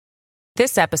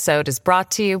This episode is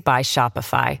brought to you by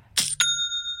Shopify.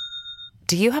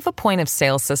 Do you have a point of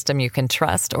sale system you can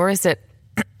trust, or is it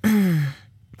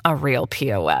a real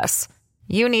POS?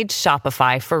 You need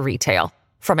Shopify for retail.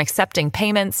 From accepting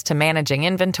payments to managing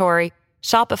inventory,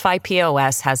 Shopify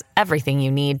POS has everything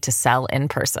you need to sell in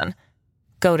person.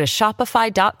 Go to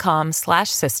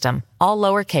shopify.com/system, all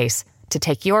lowercase, to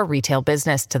take your retail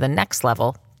business to the next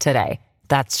level today.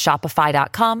 That's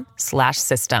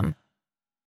shopify.com/system.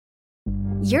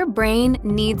 Your brain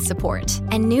needs support,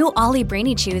 and new Ollie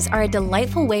Brainy Chews are a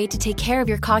delightful way to take care of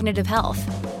your cognitive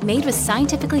health. Made with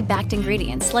scientifically backed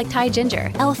ingredients like Thai ginger,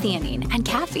 L-theanine, and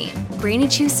caffeine, Brainy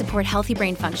Chews support healthy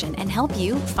brain function and help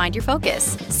you find your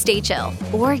focus, stay chill,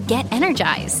 or get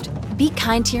energized. Be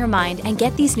kind to your mind and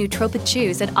get these nootropic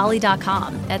chews at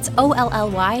ollie.com. That's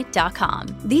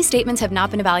OLLY.com. These statements have not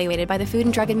been evaluated by the Food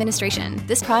and Drug Administration.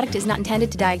 This product is not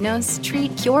intended to diagnose,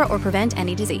 treat, cure, or prevent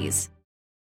any disease.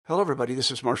 Hello, everybody.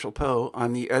 This is Marshall Poe.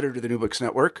 I'm the editor of the New Books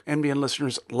Network. NBN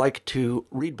listeners like to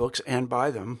read books and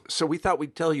buy them. So we thought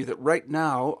we'd tell you that right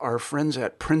now, our friends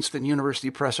at Princeton University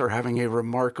Press are having a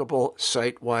remarkable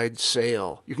site-wide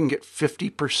sale. You can get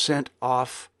 50%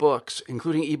 off books,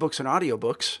 including ebooks and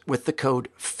audiobooks, with the code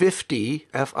 50,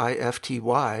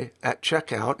 F-I-F-T-Y, at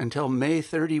checkout until May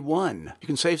 31. You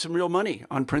can save some real money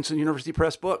on Princeton University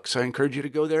Press books. I encourage you to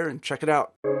go there and check it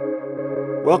out.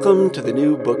 Welcome to the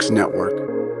New Books Network.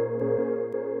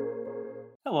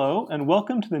 Hello, and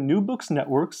welcome to the New Books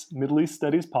Network's Middle East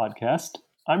Studies podcast.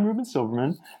 I'm Ruben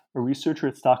Silverman, a researcher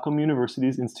at Stockholm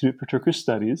University's Institute for Turkish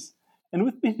Studies, and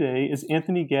with me today is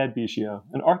Anthony Gad Bigio,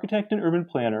 an architect and urban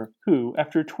planner who,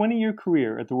 after a 20-year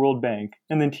career at the World Bank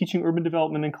and then teaching urban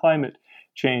development and climate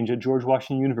change at George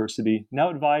Washington University, now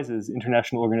advises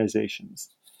international organizations.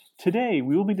 Today,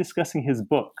 we will be discussing his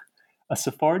book, A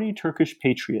Sephardi Turkish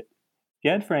Patriot,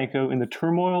 Gad Franco in the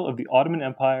Turmoil of the Ottoman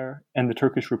Empire and the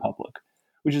Turkish Republic,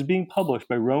 which is being published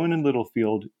by Rowan and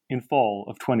Littlefield in fall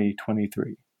of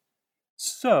 2023.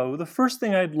 So, the first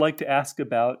thing I'd like to ask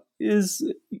about is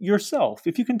yourself.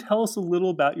 If you can tell us a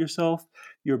little about yourself,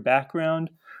 your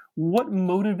background, what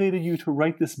motivated you to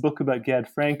write this book about Gad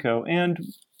Franco, and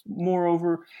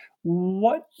moreover,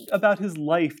 what about his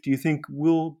life do you think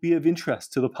will be of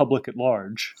interest to the public at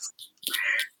large?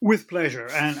 With pleasure.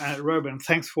 And Robin,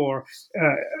 thanks for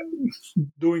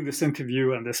doing this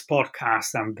interview and this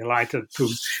podcast. I'm delighted to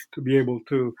be able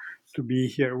to be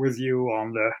here with you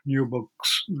on the New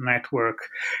Books Network.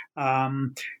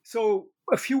 So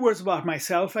a few words about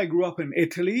myself. I grew up in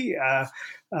Italy.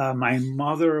 My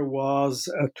mother was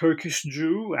a Turkish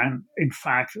Jew, and in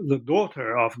fact, the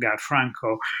daughter of Gad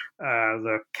Franco,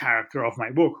 the character of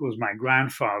my book, was my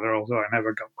grandfather, although I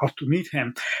never got to meet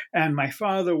him. And my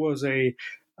father was a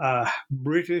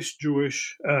British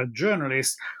Jewish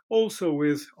journalist, also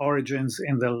with origins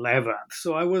in the Levant.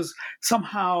 So I was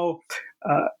somehow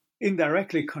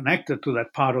indirectly connected to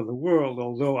that part of the world,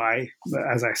 although I,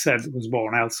 as I said, was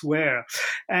born elsewhere.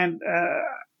 And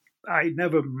I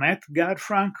never met Gad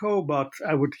Franco, but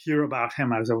I would hear about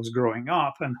him as I was growing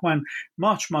up. And when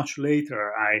much, much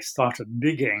later I started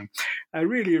digging, I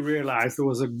really realized there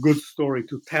was a good story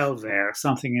to tell there,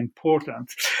 something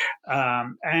important.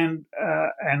 And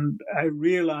I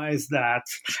realized that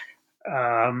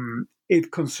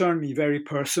it concerned me very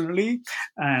personally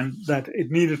and that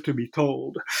it needed to be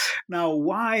told. Now,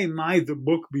 why might the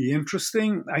book be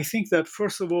interesting? I think that,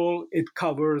 first of all, it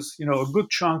covers, a good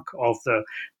chunk of the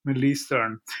Middle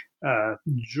Eastern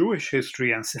Jewish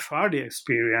history and Sephardi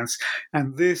experience,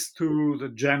 and this to the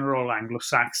general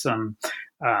Anglo-Saxon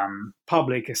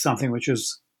public is something which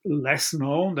is less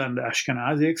known than the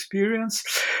Ashkenazi experience.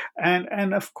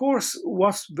 And of course,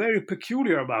 what's very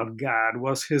peculiar about Gad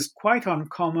was his quite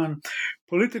uncommon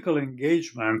political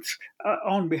engagement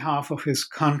on behalf of his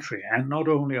country and not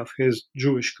only of his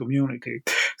Jewish community.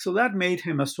 So that made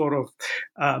him a sort of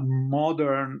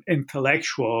modern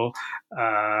intellectual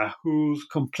whose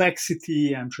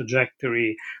complexity and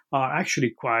trajectory are actually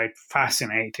quite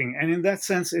fascinating. And in that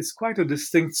sense, it's quite a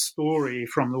distinct story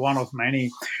from the one of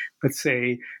many, let's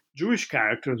say, Jewish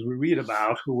characters we read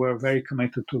about who were very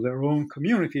committed to their own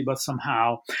community, but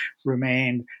somehow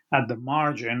remained at the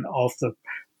margin of the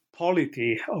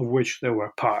polity of which they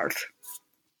were part.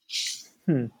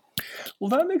 Well,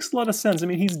 that makes a lot of sense. I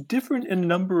mean, he's different in a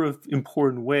number of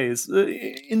important ways.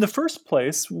 In the first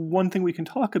place, one thing we can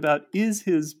talk about is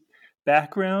his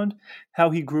background, how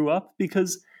he grew up,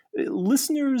 because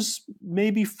listeners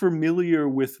may be familiar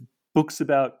with books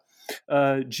about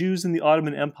Jews in the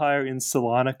Ottoman Empire in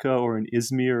Salonika or in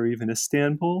Izmir or even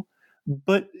Istanbul.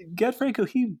 But Gad Franco,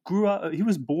 he grew up, he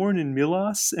was born in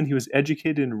Milas and he was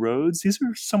educated in Rhodes. These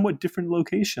are somewhat different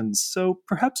locations. So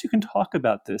perhaps you can talk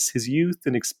about this, his youth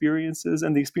and experiences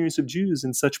and the experience of Jews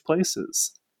in such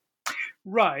places.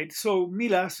 Right. So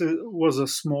Milas was a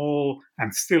small,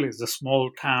 and still is a small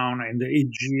town in the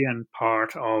Aegean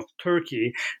part of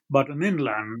Turkey, but an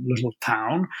inland little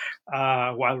town,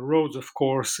 while Rhodes, of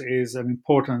course, is an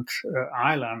important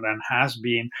island and has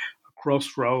been a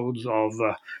crossroads of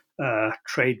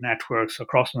trade networks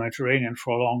across the Mediterranean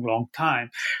for a long, long time.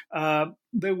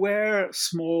 There were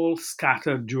small,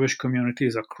 scattered Jewish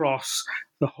communities across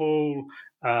the whole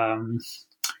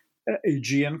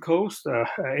Aegean coast,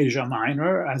 Asia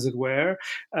Minor, as it were,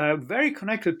 very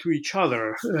connected to each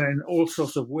other in all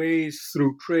sorts of ways,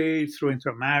 through trade, through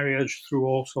intermarriage, through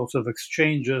all sorts of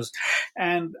exchanges.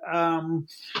 And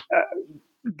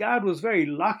Gad was very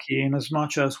lucky in as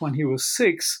much as when he was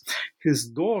 6, his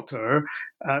daughter,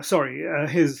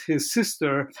 his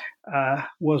sister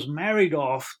was married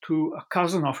off to a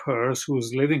cousin of hers who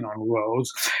was living on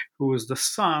Rhodes, who was the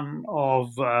son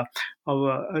of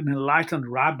an enlightened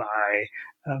rabbi,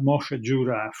 Moshe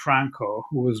Judah Franco,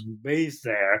 who was based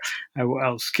there.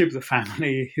 I'll skip the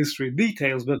family history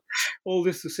details, but all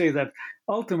this to say that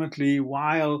ultimately,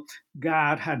 while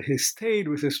Gad had stayed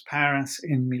with his parents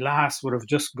in Milas, would have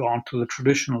just gone to the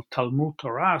traditional Talmud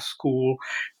Torah school,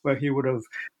 where he would have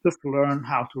just learned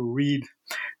how to read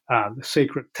the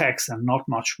sacred text and not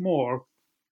much more.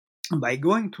 By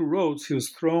going to Rhodes, he was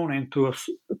thrown into a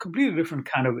completely different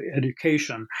kind of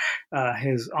education.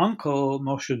 His uncle,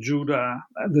 Moshe Judah,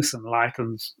 this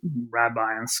enlightened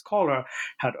rabbi and scholar,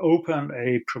 had opened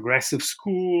a progressive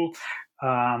school.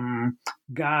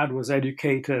 Gad was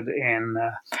educated in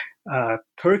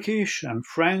Turkish and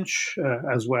French,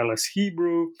 as well as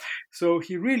Hebrew. So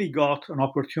he really got an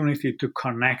opportunity to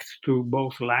connect to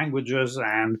both languages,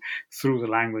 and through the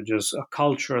languages, a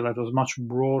culture that was much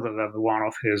broader than the one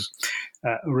of his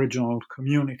original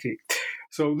community.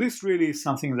 So this really is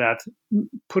something that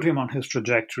put him on his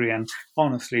trajectory and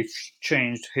honestly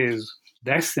changed his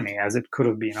destiny, as it could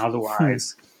have been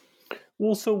otherwise.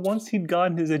 Well, so once he'd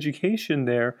gotten his education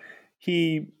there,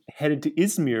 he headed to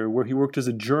Izmir, where he worked as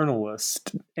a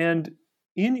journalist. And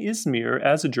in Izmir,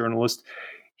 as a journalist,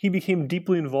 he became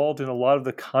deeply involved in a lot of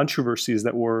the controversies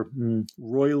that were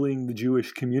roiling the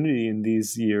Jewish community in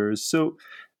these years. So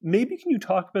maybe can you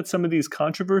talk about some of these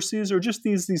controversies, or just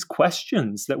these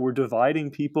questions that were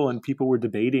dividing people and people were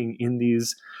debating in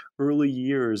these early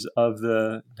years of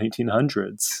the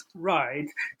 1900s? Right.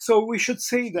 So we should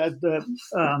say that the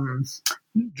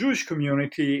Jewish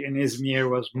community in Izmir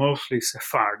was mostly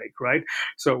Sephardic, right?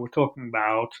 So we're talking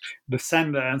about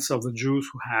descendants of the Jews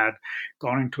who had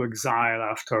gone into exile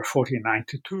after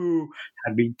 1492,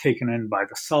 had been taken in by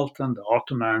the Sultan, the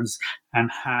Ottomans, and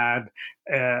had,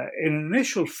 in an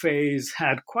initial phase,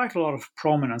 had quite a lot of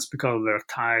prominence because of their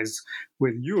ties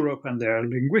with Europe and their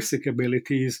linguistic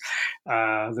abilities.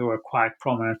 They were quite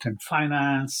prominent in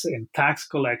finance, in tax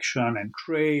collection, and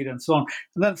trade, and so on.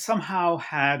 And then somehow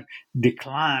had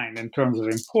declined in terms of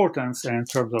importance and in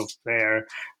terms of their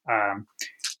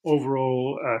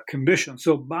overall condition.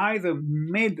 So by the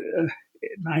mid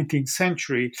 19th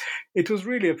century, it was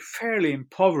really a fairly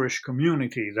impoverished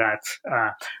community that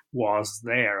was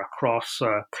there across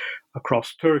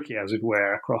Turkey, as it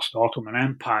were, across the Ottoman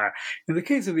Empire. In the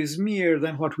case of Izmir,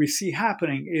 then what we see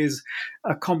happening is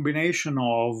a combination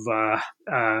of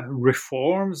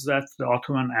reforms that the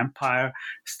Ottoman Empire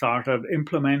started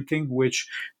implementing, which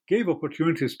gave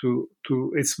opportunities to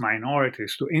its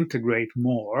minorities to integrate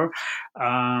more.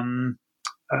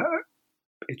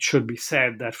 It should be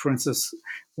said that, for instance,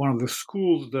 one of the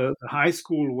schools, the high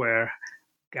school where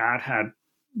Gad had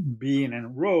been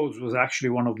in Rhodes, was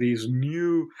actually one of these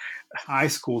new high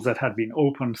schools that had been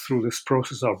opened through this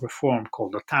process of reform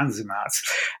called the Tanzimats.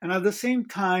 And at the same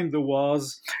time, there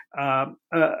was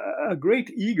a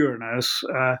great eagerness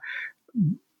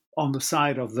on the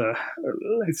side of the,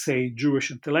 let's say, Jewish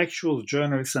intellectuals,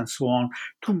 journalists, and so on,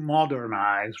 to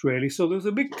modernize, really. So there's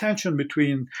a big tension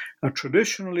between a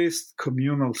traditionalist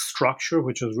communal structure,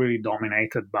 which was really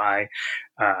dominated by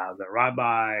the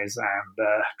rabbis and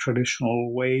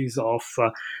traditional ways of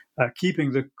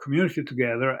keeping the community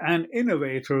together, and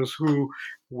innovators who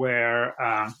were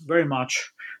very much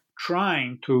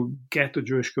trying to get the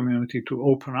Jewish community to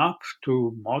open up,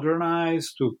 to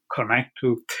modernize, to connect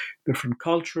to different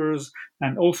cultures,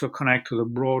 and also connect to the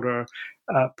broader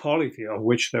polity of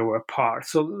which they were part.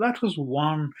 So that was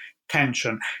one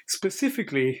tension.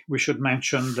 Specifically, we should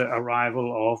mention the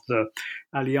arrival of the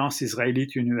Alliance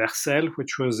Israélite Universelle,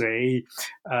 which was a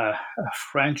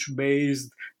French-based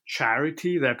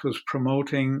charity that was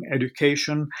promoting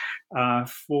education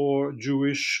for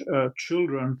Jewish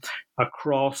children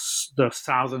across the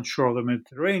southern shore of the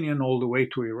Mediterranean, all the way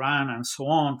to Iran and so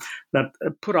on, that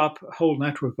put up a whole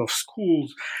network of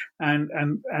schools. And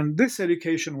this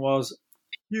education was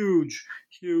huge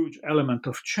element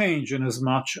of change, in as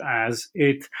much as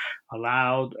it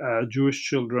allowed Jewish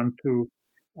children to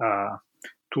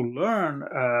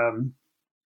learn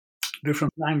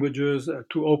different languages,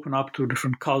 to open up to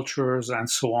different cultures, and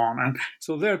so on. And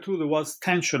so there too, there was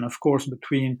tension, of course,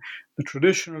 between the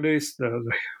traditionalists, the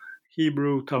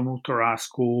Hebrew Talmud Torah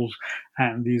schools,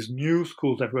 and these new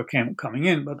schools that were coming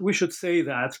in. But we should say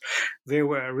that they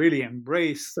were really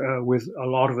embraced with a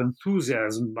lot of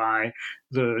enthusiasm by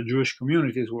the Jewish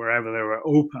communities wherever they were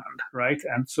opened, right?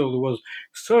 And so there was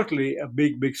certainly a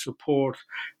big support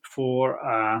for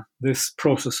this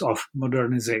process of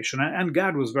modernization. And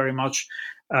Gad was very much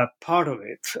part of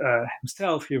it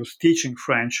himself. He was teaching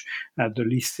French at the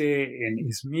lycée in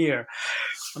Izmir.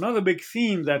 Another big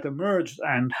theme that emerged,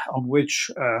 and on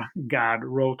which Gad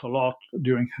wrote a lot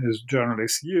during his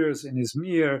journalist years in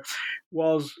Izmir,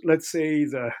 was, let's say,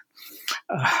 the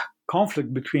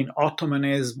conflict between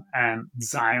Ottomanism and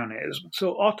Zionism.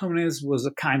 So Ottomanism was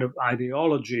a kind of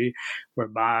ideology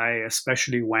whereby,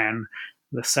 especially when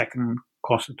the second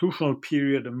constitutional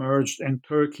period emerged in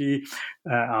Turkey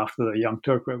after the Young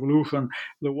Turk Revolution,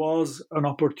 there was an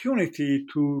opportunity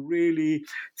to really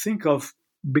think of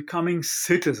becoming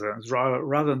citizens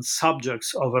rather than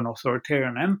subjects of an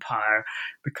authoritarian empire,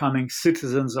 becoming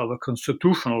citizens of a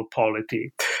constitutional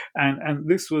polity. And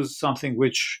this was something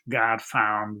which Gad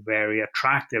found very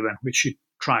attractive and which he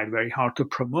tried very hard to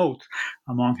promote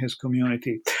among his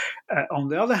community. On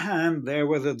the other hand, there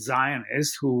were the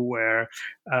Zionists who were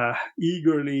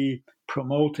eagerly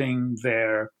promoting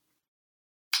their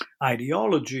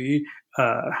ideology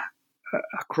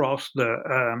across the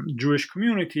Jewish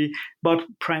community, but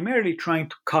primarily trying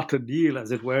to cut a deal,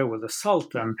 as it were, with the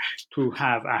Sultan to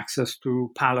have access to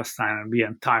Palestine and be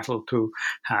entitled to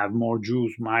have more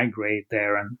Jews migrate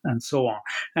there and so on.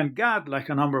 And Gad, like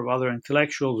a number of other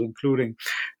intellectuals, including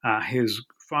his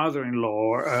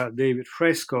father-in-law, David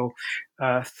Fresco,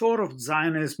 thought of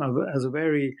Zionism as a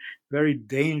very, very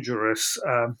dangerous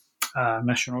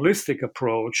nationalistic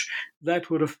approach that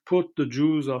would have put the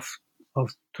Jews of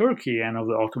Turkey and of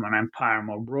the Ottoman Empire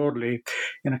more broadly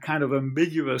in a kind of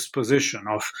ambiguous position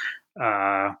of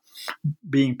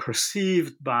being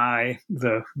perceived by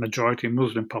the majority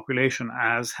Muslim population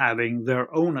as having their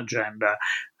own agenda,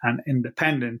 an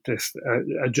independentist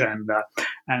agenda.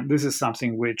 And this is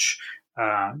something which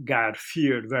Gad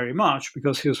feared very much,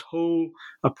 because his whole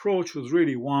approach was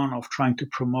really one of trying to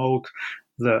promote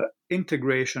the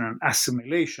integration and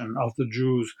assimilation of the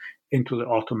Jews into the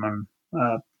Ottoman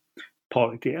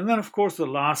polity. And then, of course, the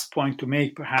last point to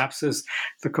make, perhaps, is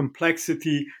the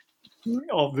complexity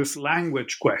of this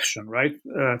language question, right?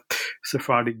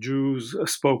 Sephardic Jews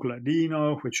spoke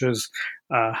Ladino, which is,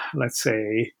 let's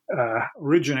say,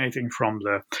 originating from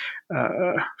the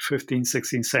 15th,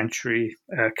 16th century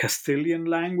Castilian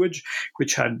language,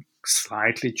 which had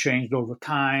slightly changed over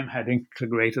time, had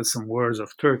integrated some words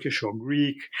of Turkish or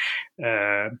Greek,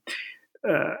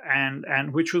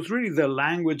 and which was really the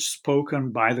language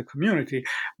spoken by the community.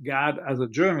 Gad, as a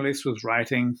journalist, was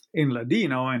writing in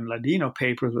Ladino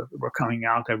papers that were coming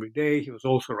out every day. He was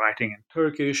also writing in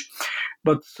Turkish.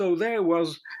 But so there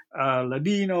was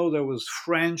Ladino, there was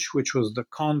French, which was the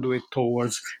conduit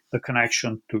towards the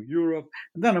connection to Europe.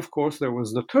 And then, of course, there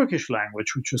was the Turkish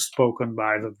language, which was spoken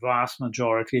by the vast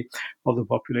majority of the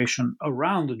population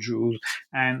around the Jews,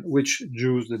 and which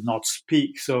Jews did not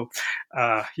speak. So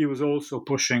he was also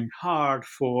pushing hard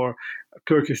for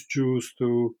Turkish Jews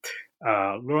to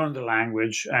learn the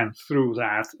language, and through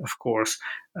that, of course,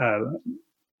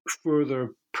 further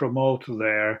promote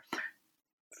their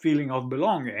feeling of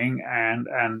belonging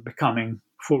and becoming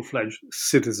full-fledged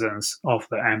citizens of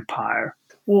the empire.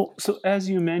 Well, so as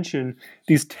you mentioned,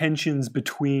 these tensions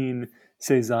between,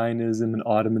 say, Zionism and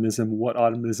Ottomanism, what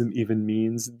Ottomanism even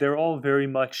means, they're all very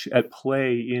much at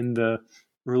play in the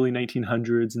early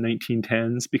 1900s and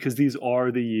 1910s, because these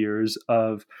are the years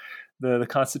of the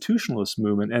constitutionalist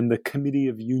movement and the Committee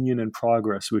of Union and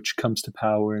Progress, which comes to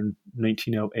power in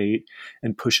 1908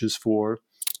 and pushes for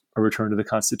a return to the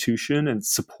Constitution, and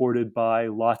supported by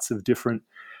lots of different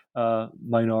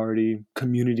minority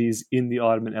communities in the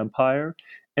Ottoman Empire.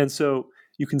 And so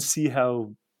you can see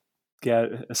how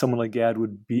someone like Gad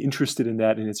would be interested in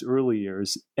that in its early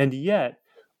years. And yet,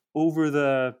 over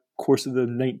the course of the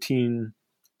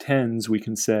 1910s, we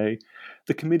can say,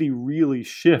 the committee really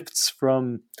shifts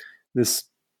from this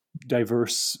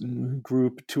diverse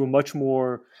group to a much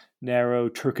more narrow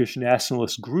Turkish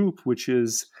nationalist group, which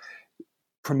is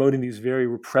promoting these very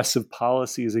repressive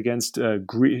policies against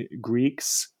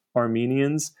Greeks,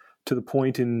 Armenians, to the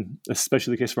point in,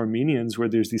 especially the case of Armenians, where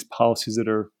there's these policies that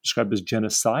are described as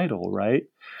genocidal, right?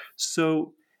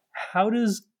 So how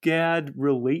does Gad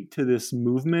relate to this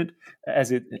movement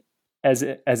as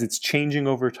it's changing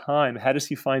over time? How does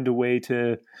he find a way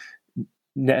to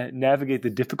navigate the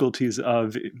difficulties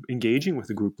of engaging with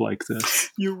a group like this?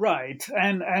 You're right,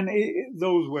 and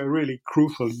those were really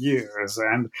crucial years,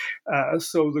 and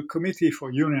so the Committee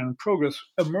for Union and Progress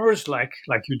emerged, like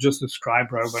you just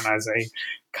described, Robin, as a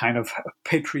kind of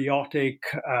patriotic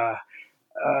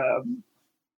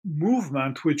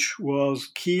movement which was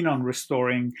keen on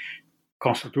restoring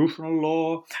constitutional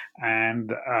law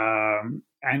and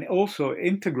also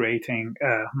integrating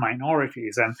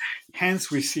minorities. And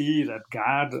hence we see that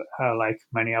Gad, like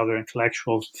many other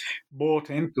intellectuals,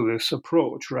 bought into this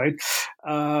approach, right?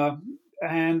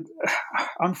 And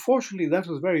unfortunately, that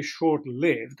was very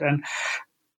short-lived. And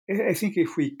I think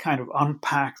if we kind of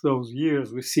unpack those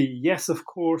years, we see, yes, of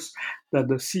course, that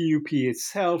the CUP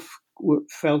itself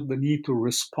felt the need to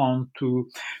respond to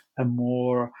a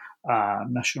more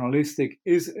nationalistic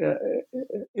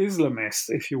Islamist,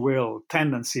 if you will,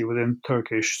 tendency within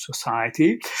Turkish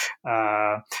society.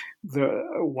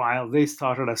 While they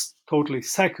started as totally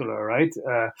secular, right?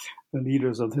 The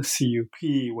leaders of the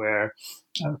CUP were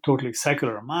totally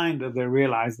secular minded. They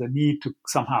realized the need to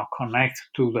somehow connect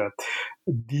to the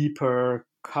deeper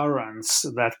currents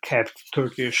that kept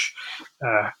Turkish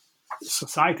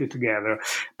society together.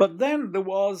 But then there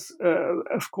was,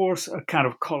 of course, a kind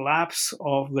of collapse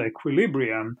of the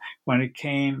equilibrium when it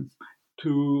came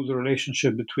to the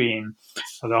relationship between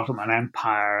the Ottoman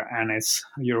Empire and its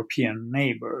European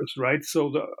neighbors, right?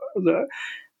 So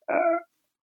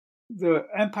the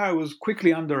empire was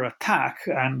quickly under attack,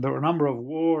 and there were a number of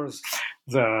wars.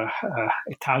 The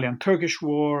Italian-Turkish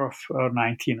War of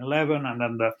 1911, and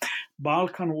then the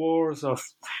Balkan Wars of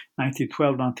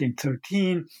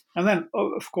 1912-1913, and then,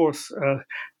 of course, the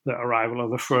arrival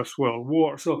of the First World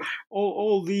War. So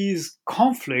all these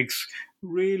conflicts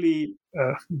really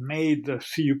made the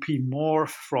CUP morph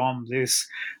from this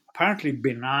apparently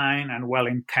benign and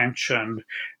well-intentioned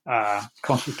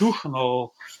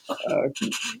constitutional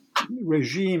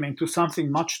regime into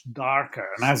something much darker.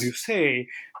 And as you say,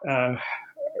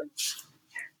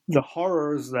 the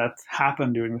horrors that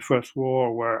happened during the First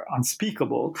War were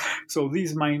unspeakable. So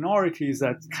these minorities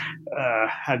that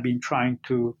had been trying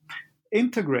to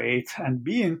integrate and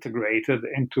be integrated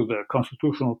into the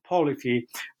constitutional polity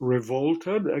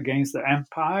revolted against the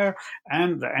empire,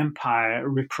 and the empire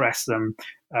repressed them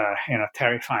in a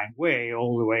terrifying way,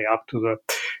 all the way up to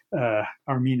the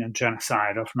Armenian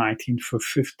genocide of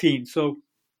 1915. So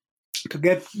to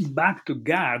get back to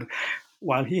Gad,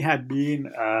 while he had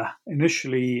been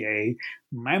initially a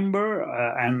member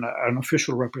and an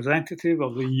official representative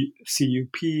of the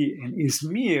CUP in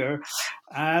Izmir,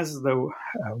 as the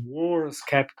wars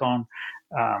kept on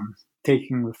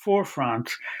taking the forefront,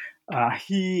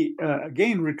 he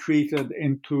again retreated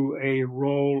into a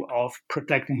role of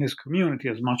protecting his community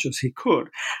as much as he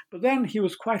could. But then he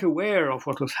was quite aware of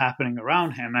what was happening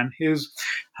around him, and his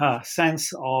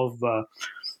sense of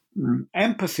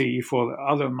empathy for the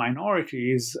other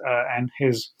minorities and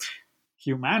his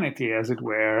humanity, as it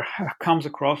were, comes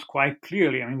across quite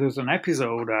clearly. I mean, there's an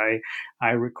episode I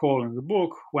recall in the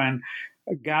book when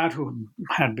Gad, who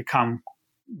had become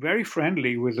very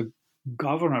friendly with the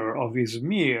governor of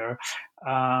Izmir,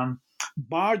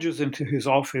 barges into his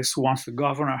office once the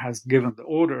governor has given the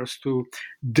orders to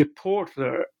deport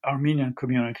the Armenian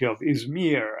community of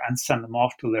Izmir and send them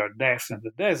off to their death in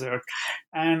the desert,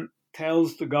 and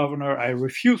tells the governor, I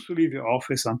refuse to leave your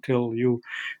office until you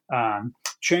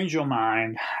change your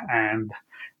mind and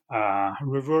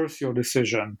reverse your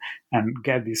decision and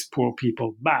get these poor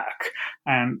people back.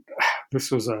 And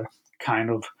this was a kind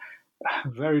of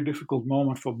very difficult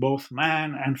moment for both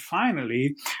men. And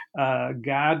finally,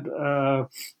 Gad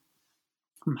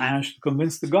managed to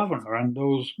convince the governor, and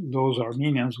those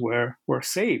Armenians were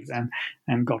saved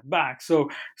and got back.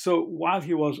 So while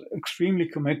he was extremely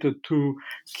committed to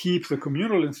keep the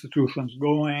communal institutions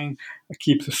going,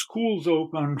 keep the schools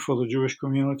open for the Jewish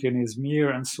community in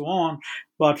Izmir, and so on,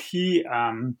 but he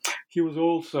was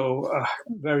also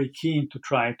very keen to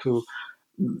try to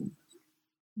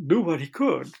do what he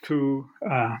could to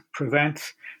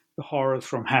prevent the horrors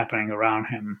from happening around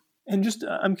him. And just,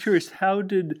 I'm curious, how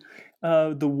did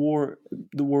the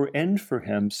war end for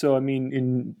him? So, I mean,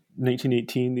 in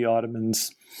 1918, the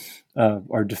Ottomans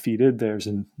are defeated. There's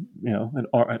an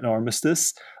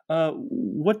armistice.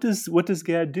 What does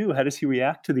Gad do? How does he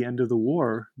react to the end of the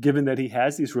war, given that he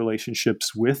has these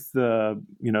relationships with the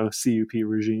CUP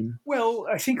regime? Well,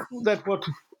 I think that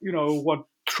what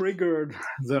triggered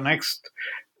the next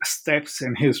steps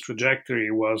in his trajectory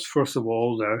was, first of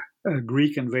all, the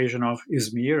Greek invasion of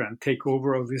Izmir and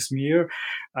takeover of Izmir.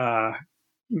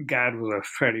 Gad was a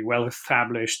fairly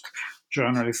well-established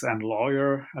journalist and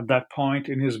lawyer at that point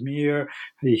in Izmir.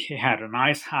 He had a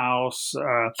nice house,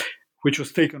 which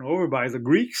was taken over by the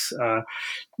Greeks.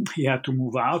 He had to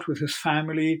move out with his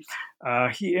family.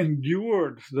 He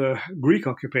endured the Greek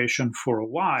occupation for a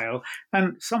while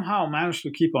and somehow managed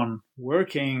to keep on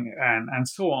working and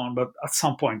so on, but at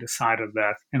some point decided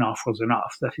that enough was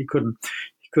enough, that he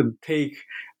couldn't take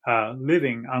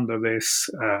living under this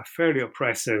fairly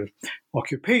oppressive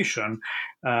occupation,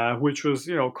 which was,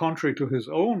 contrary to his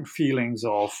own feelings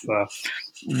of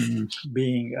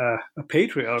being a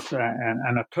patriot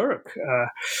and a Turk,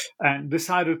 and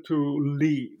decided to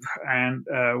leave and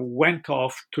went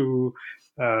off to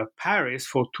Paris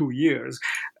for 2 years.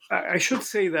 I should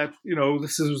say that,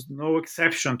 this is no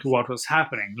exception to what was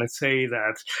happening. Let's say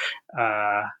that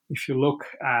if you look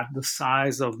at the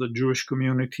size of the Jewish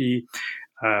community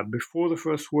before the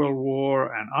First World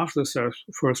War and after the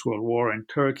First World War in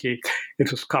Turkey, it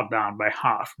was cut down by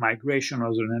half. Migration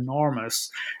was an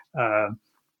enormous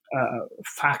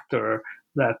factor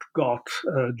that got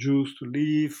Jews to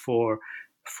leave for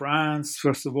France,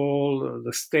 first of all,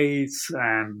 the States,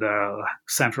 and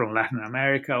Central and Latin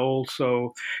America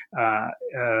also,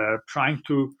 trying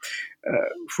to,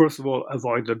 first of all,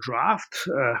 avoid the draft,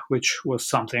 which was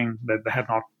something that they had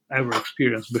not ever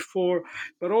experienced before,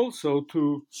 but also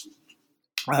to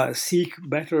seek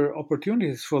better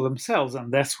opportunities for themselves.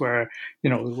 And that's where, the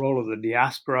role of the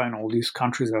diaspora in all these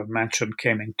countries I've mentioned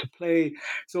came into play.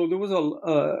 So there was,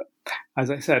 as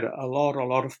I said, a lot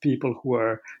of people who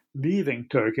were leaving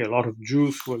Turkey, a lot of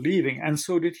Jews were leaving, and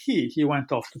so did he. He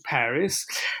went off to Paris.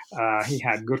 He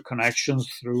had good connections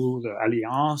through the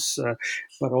Alliance,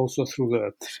 but also through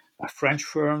the French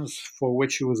firms for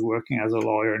which he was working as a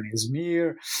lawyer in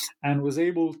Izmir, and was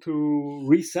able to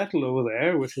resettle over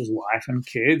there with his wife and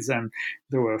kids. And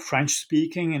they were French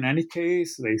speaking in any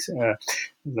case. His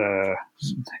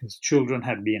children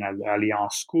had been at the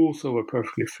Alliance school, so were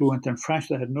perfectly fluent in French.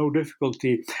 They had no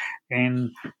difficulty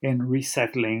in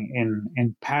resettling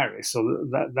in Paris. So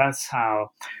that's how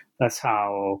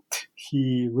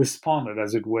he responded,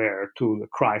 as it were, to the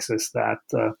crisis that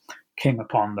came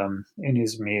upon them in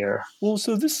Izmir. Well,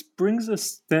 so this brings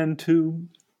us then to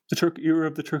the era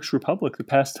of the Turkish Republic, the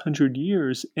past 100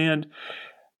 years. And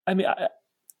I mean,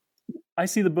 I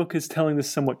see the book as telling this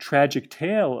somewhat tragic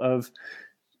tale of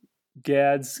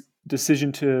Gad's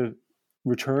decision to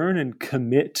return and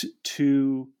commit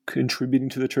to contributing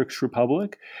to the Turkish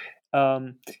Republic.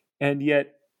 And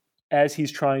yet, as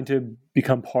he's trying to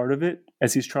become part of it,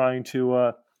 as he's trying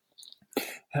to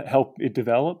help it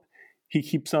develop, he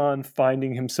keeps on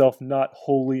finding himself not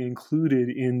wholly included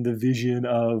in the vision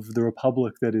of the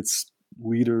Republic that its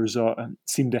leaders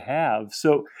seem to have.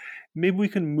 So maybe we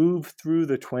can move through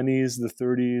the 20s, the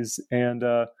 30s, and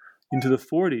into the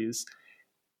 40s.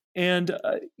 And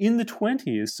in the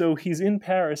 20s, so he's in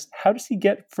Paris. How does he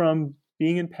get from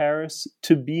being in Paris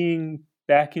to being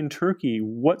back in Turkey?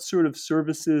 What sort of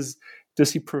services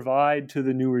does he provide to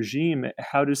the new regime?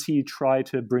 How does he try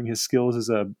to bring his skills as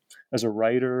a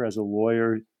writer, as a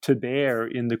lawyer, to bear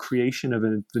in the creation of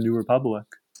the new republic?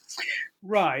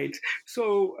 Right.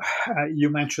 So you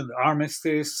mentioned the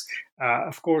armistice.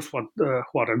 Of course,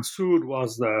 what ensued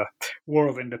was the War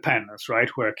of Independence, right,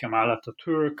 where Kemal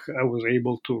Atatürk was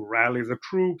able to rally the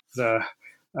troops, the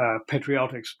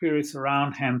patriotic spirits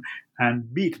around him,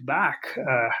 and beat back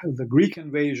the Greek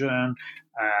invasion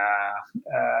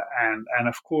and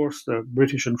of course the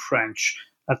British and French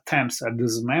attempts at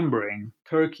dismembering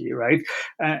Turkey, right?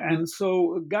 And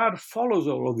so Gad follows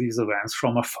all of these events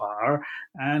from afar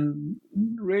and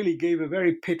really gave a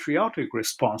very patriotic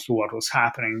response to what was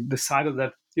happening, decided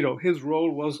that his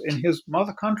role was in his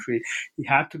mother country. He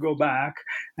had to go back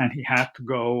and he had to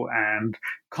go and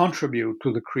contribute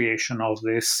to the creation of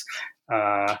this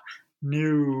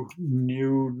new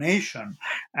nation.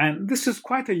 And this is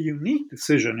quite a unique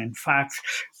decision. In fact,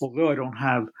 although I don't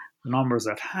have the numbers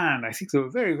at hand, I think there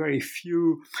were very, very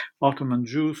few Ottoman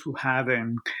Jews who,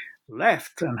 having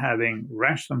left and having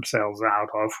wrenched themselves out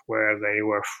of where they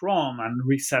were from and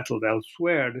resettled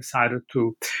elsewhere, decided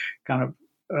to kind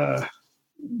of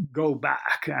go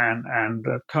back and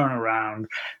turn around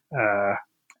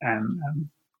and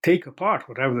take apart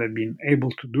whatever they'd been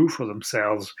able to do for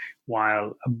themselves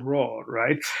while abroad,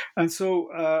 right? And so,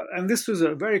 and this was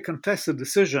a very contested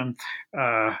decision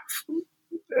on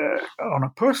a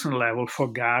personal level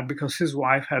for Gad, because his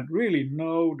wife had really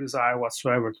no desire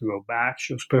whatsoever to go back.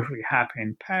 She was perfectly happy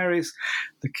in Paris.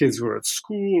 The kids were at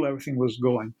school. Everything was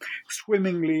going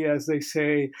swimmingly, as they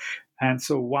say. And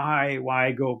so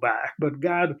why go back? But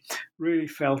Gad really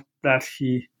felt that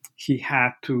he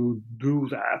had to do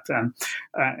that. And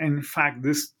in fact,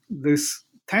 this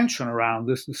tension around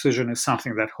this decision is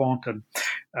something that haunted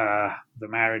the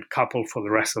married couple for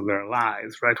the rest of their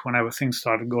lives, right? Whenever things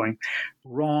started going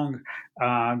wrong,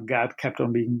 Gad kept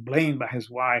on being blamed by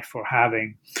his wife for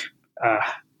having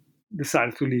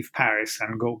decided to leave Paris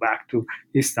and go back to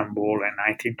Istanbul in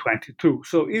 1922.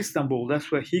 So Istanbul,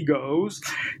 that's where he goes.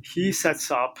 He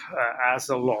sets up as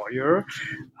a lawyer,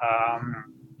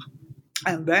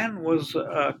 and then was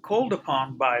called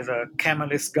upon by the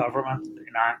Kemalist government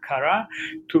in Ankara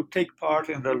to take part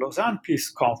in the Lausanne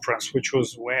Peace Conference, which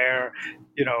was where,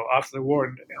 after the War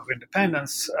of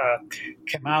Independence,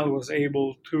 Kemal was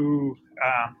able to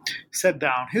set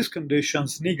down his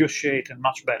conditions, negotiate in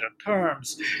much better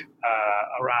terms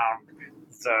around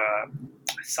the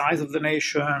size of the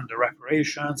nation, the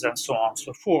reparations, and so on and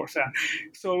so forth. And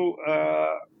so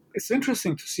it's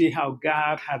interesting to see how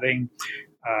Gad, having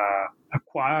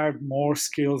acquired more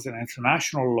skills in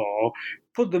international law,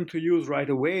 put them to use right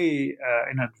away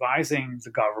in advising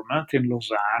the government in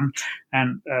Lausanne.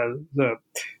 And the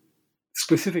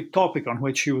specific topic on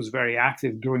which he was very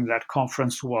active during that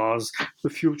conference was the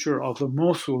future of the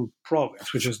Mosul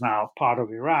province, which is now part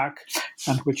of Iraq,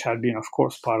 and which had been, of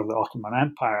course, part of the Ottoman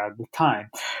Empire at the time.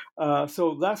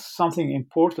 So that's something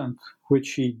important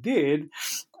which he did.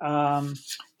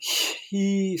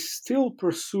 He still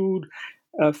pursued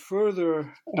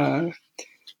further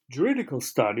juridical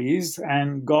studies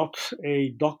and got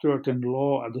a doctorate in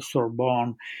law at the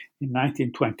Sorbonne in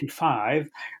 1925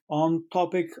 on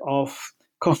topic of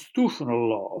constitutional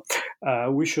law.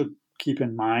 We should keep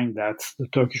in mind that the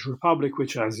Turkish Republic,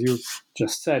 which, as you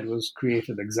just said, was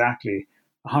created exactly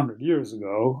 100 years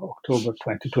ago, October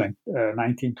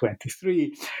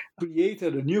 1923,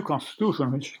 created a new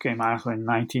constitution which came out in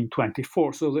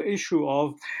 1924. So the issue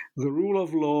of the rule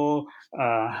of law,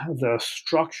 the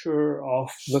structure of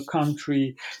the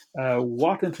country,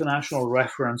 what international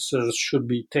references should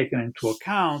be taken into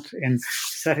account in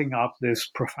setting up this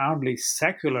profoundly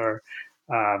secular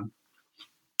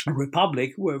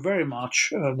republic were very much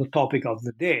the topic of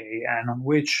the day, and on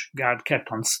which Gad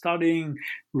kept on studying,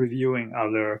 reviewing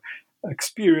other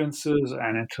experiences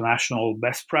and international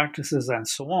best practices and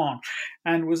so on,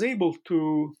 and was able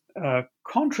to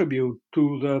contribute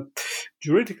to the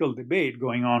juridical debate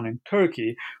going on in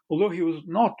Turkey, although he was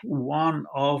not one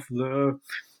of the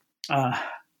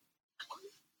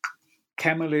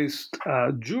Kemalist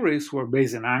jurists who were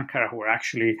based in Ankara, who were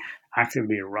actually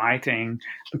actively writing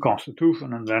the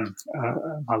constitution and then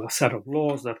another set of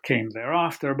laws that came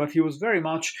thereafter. But he was very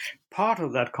much part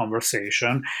of that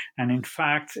conversation, and in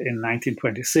fact, in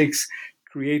 1926,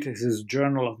 created his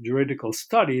Journal of Juridical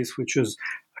Studies, which is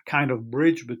a kind of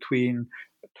bridge between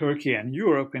Turkey and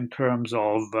Europe in terms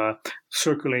of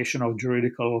circulation of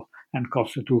juridical and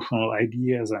constitutional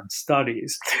ideas and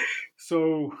studies.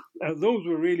 So those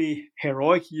were really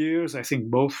heroic years, I think,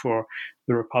 both for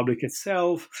the Republic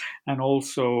itself and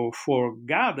also for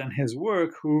Gad and his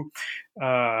work, who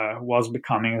was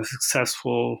becoming a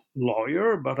successful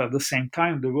lawyer, but at the same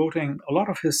time devoting a lot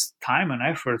of his time and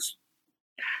efforts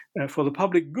for the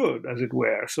public good, as it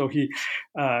were. So he,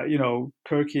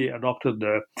 Turkey adopted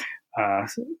the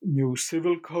new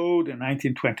civil code in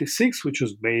 1926, which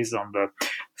was based on the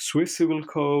Swiss civil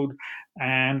code.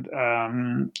 And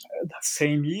that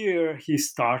same year, he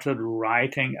started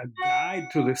writing a guide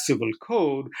to the civil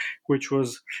code, which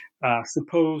was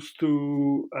supposed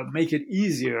to make it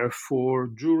easier for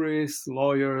jurists,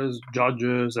 lawyers,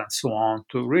 judges, and so on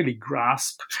to really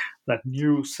grasp that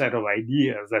new set of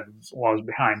ideas that was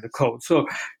behind the code. So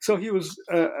he was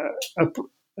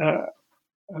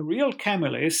a real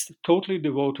Kemalist, totally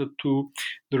devoted to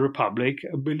the Republic,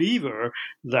 a believer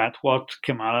that what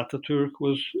Kemal Atatürk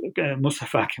was,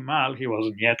 Mustafa Kemal, he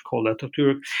wasn't yet called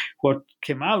Atatürk, what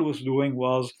Kemal was doing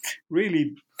was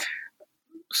really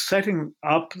setting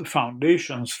up the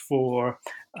foundations for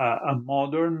a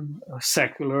modern,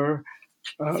 secular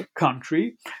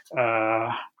country,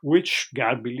 which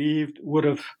Gad believed would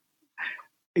have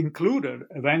included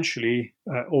eventually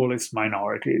all its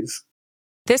minorities.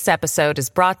 This episode is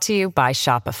brought to you by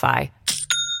Shopify.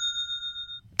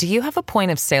 Do you have a point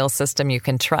of sale system you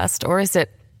can trust, or is it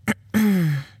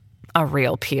a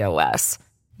real POS?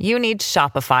 you need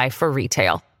Shopify for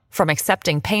retail. From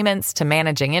accepting payments to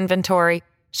managing inventory,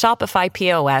 Shopify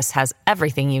POS has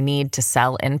everything you need to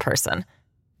sell in person.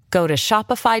 Go to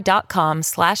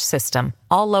shopify.com/system,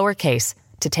 all lowercase,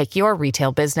 to take your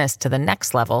retail business to the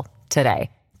next level today.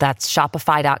 That's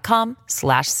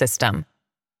shopify.com/system.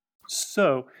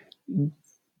 So,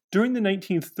 during the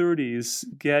 1930s,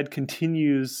 Gad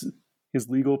continues his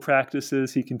legal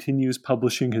practices. He continues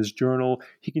publishing his journal.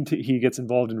 He gets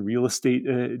involved in real estate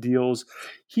deals.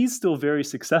 He's still very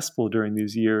successful during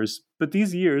these years. But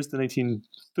these years, the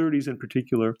 1930s in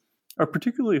particular, are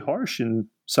particularly harsh in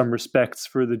some respects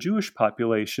for the Jewish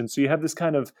population. So you have this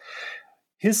kind of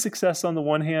his success on the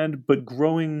one hand, but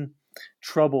growing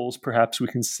troubles, perhaps we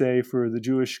can say, for the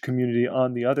Jewish community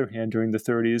on the other hand during the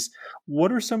 30s.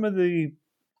 What are some of the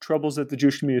troubles that the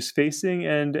Jewish community is facing,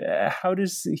 and how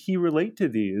does he relate to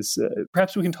these?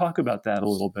 Perhaps we can talk about that a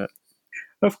little bit.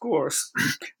 Of course.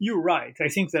 You're right. I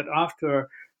think that after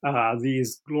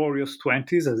these glorious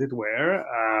 20s, as it were,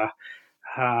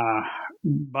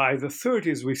 by the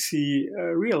 30s, we see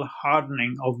a real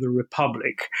hardening of the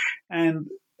Republic. And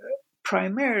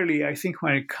primarily, I think,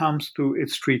 when it comes to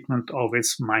its treatment of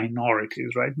its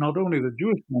minorities, right? Not only the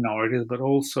Jewish minorities, but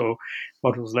also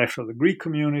what was left of the Greek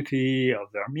community,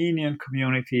 of the Armenian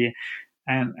community,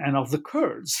 and of the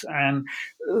Kurds. And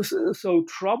so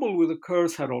trouble with the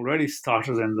Kurds had already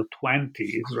started in the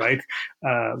 20s, right?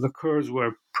 The Kurds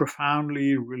were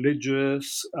profoundly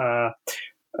religious,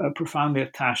 profoundly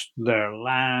attached to their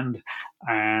land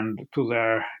and to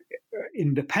their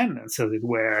independence, as it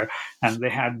were. And they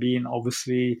had been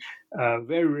obviously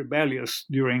very rebellious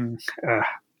during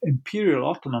Imperial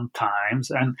Ottoman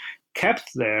times and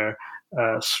kept their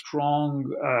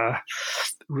strong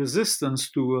resistance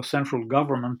to a central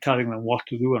government telling them what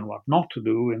to do and what not to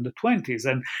do in the 20s.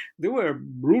 And they were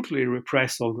brutally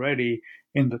repressed already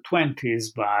in the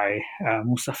 20s by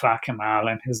Mustafa Kemal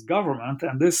and his government.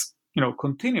 And this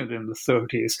continued in the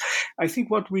 30s. I think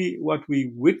what we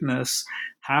witness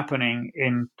happening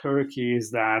in Turkey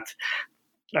is that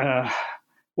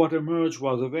what emerged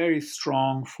was a very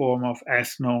strong form of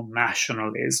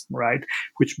ethno-nationalism, right,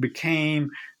 which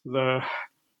became the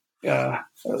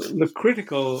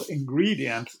critical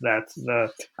ingredient that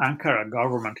the Ankara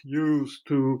government used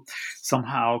to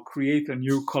somehow create a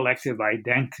new collective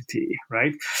identity,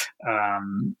 right,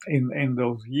 in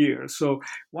those years. So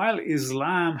while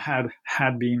Islam had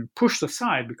been pushed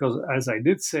aside, because as I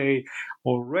did say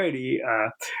already,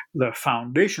 the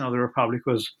foundation of the Republic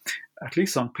was, at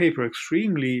least on paper,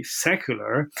 extremely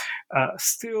secular,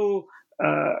 still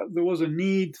there was a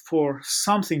need for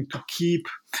something to keep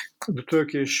the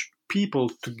Turkish people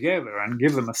together and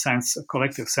give them a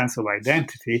collective sense of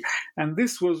identity. And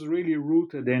this was really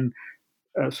rooted in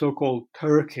so-called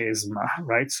Turkism,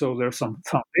 right? So there's some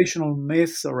foundational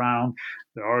myths around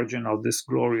the origin of this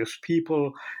glorious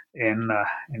people in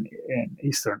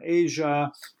Eastern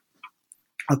Asia,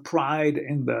 a pride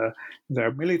in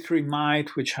their military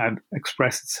might, which had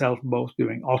expressed itself both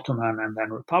during Ottoman and then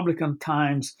Republican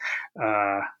times,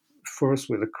 first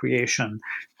with the creation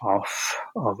of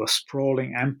a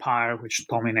sprawling empire which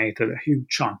dominated a huge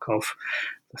chunk of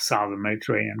the southern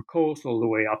Mediterranean coast all the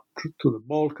way up to the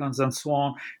Balkans and so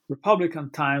on.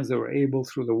 Republican times, they were able,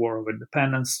 through the War of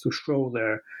Independence, to show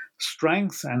their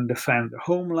strength and defend their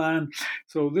homeland.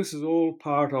 So this is all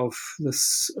part of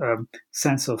this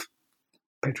sense of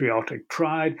patriotic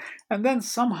pride. And then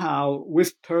somehow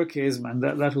with Turkism, and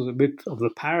that was a bit of the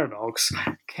paradox,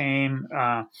 came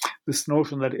this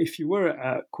notion that if you were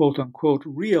a quote-unquote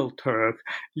real Turk,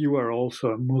 you were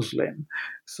also a Muslim.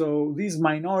 So these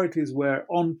minorities were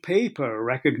on paper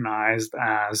recognized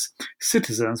as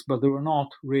citizens, but they were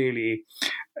not really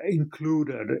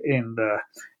included in the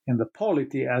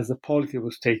polity, as the polity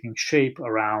was taking shape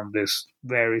around this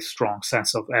very strong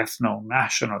sense of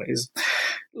ethno-nationalism.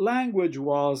 Language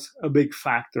was a big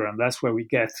factor, and that's where we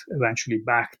get eventually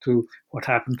back to what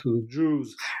happened to the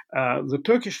Jews. The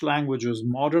Turkish language was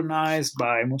modernized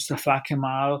by Mustafa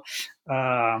Kemal,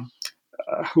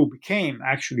 who became,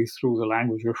 actually through the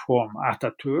language reform,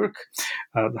 Atatürk,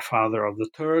 the father of the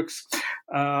Turks.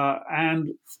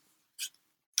 And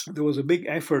there was a big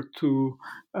effort to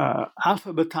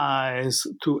alphabetize,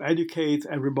 to educate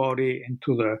everybody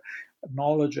into the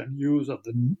knowledge and use of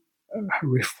the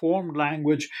reformed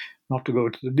language. Not to go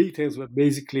into the details, but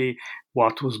basically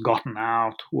what was gotten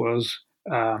out was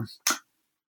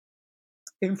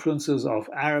influences of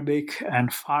Arabic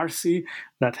and Farsi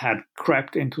that had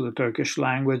crept into the Turkish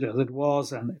language as it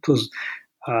was, and it was,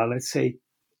 let's say,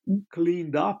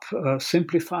 cleaned up,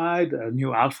 simplified. A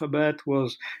new alphabet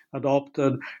was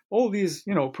adopted. All these,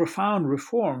 profound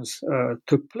reforms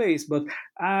took place. But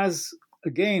as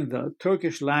again, the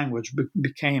Turkish language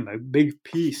became a big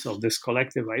piece of this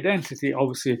collective identity.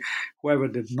 Obviously, whoever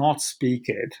did not speak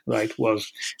it, right,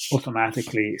 was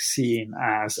automatically seen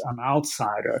as an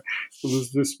outsider. So there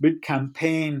was this big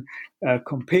campaign,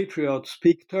 Compatriot,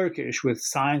 speak Turkish, with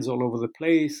signs all over the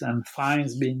place and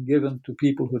fines being given to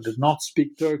people who did not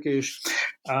speak Turkish.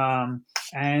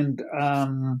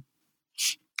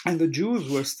 And the Jews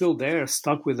were still there,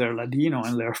 stuck with their Ladino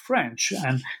and their French,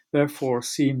 and therefore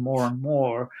seen more and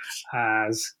more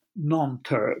as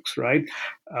non-Turks, right?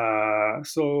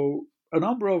 So a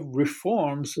number of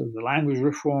reforms, the language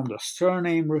reform, the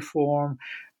surname reform,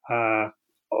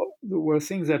 were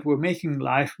things that were making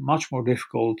life much more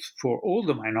difficult for all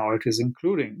the minorities,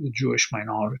 including the Jewish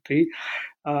minority.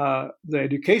 The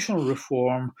educational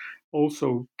reform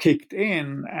also kicked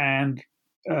in, and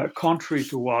contrary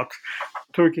to what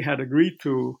Turkey had agreed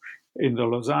to in the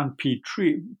Lausanne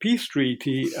Peace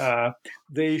Treaty,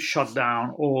 they shut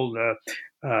down all the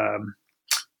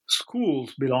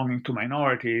schools belonging to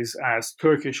minorities, as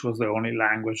Turkish was the only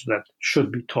language that should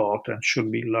be taught and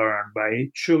should be learned by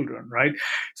children, right?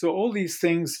 So all these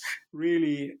things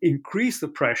really increased the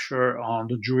pressure on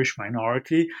the Jewish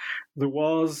minority. There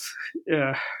was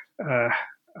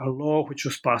a law which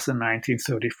was passed in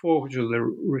 1934, which was the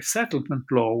resettlement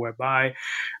law, whereby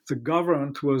the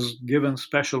government was given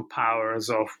special powers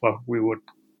of what we would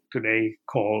today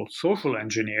call social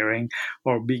engineering,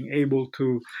 or being able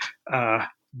to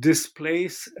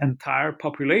displace entire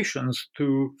populations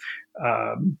to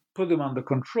put them under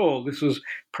control. This was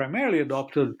primarily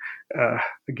adopted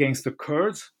against the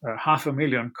Kurds.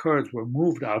 500,000 Kurds were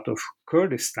moved out of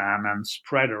Kurdistan and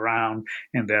spread around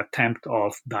in the attempt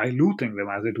of diluting them,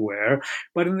 as it were.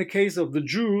 But in the case of the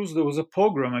Jews, there was a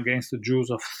pogrom against the Jews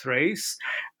of Thrace,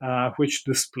 which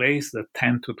displaced the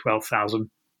 10 to 12,000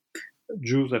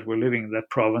 Jews that were living in that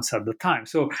province at the time.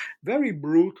 So very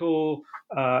brutal,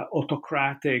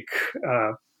 autocratic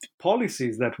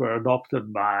policies that were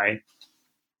adopted by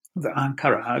the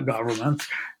Ankara government,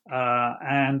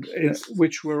 and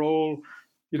which were all,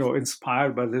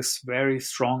 inspired by this very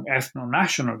strong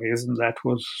ethno-nationalism that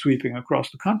was sweeping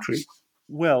across the country.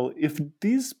 Well, if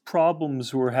these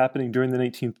problems were happening during the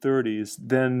 1930s,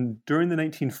 then during the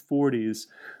 1940s,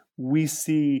 we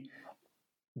see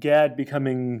Gad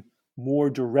becoming more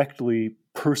directly,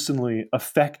 personally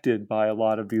affected by a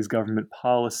lot of these government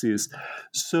policies.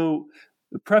 So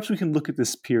perhaps we can look at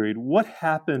this period. What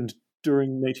happened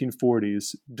during the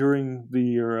 1940s, during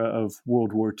the era of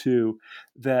World War II,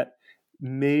 that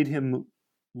made him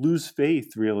lose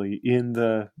faith, really, in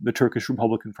the Turkish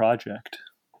Republican project?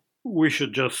 We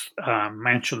should just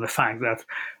mention the fact that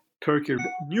Turkey was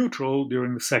neutral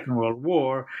during the Second World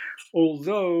War,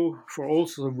 although for all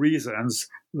sorts of reasons,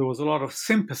 there was a lot of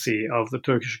sympathy of the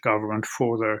Turkish government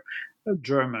for the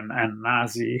German and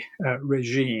Nazi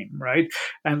regime, right?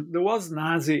 And there was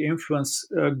Nazi influence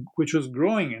which was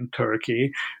growing in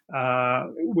Turkey,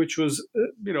 which was,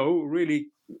 really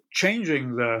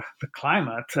changing the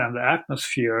climate and the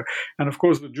atmosphere. And of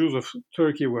course, the Jews of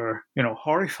Turkey were,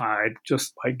 horrified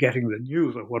just by getting the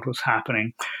news of what was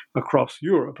happening across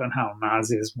Europe and how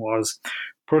Nazism was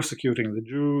persecuting the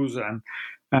Jews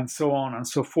and so on and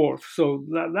so forth. So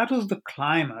that was the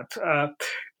climate.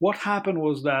 What happened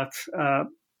was that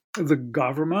the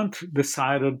government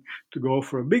decided to go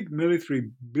for a big military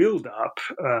buildup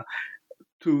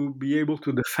to be able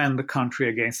to defend the country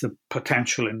against a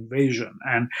potential invasion.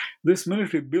 And this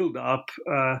military buildup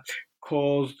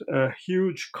caused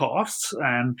huge costs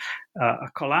and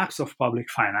a collapse of public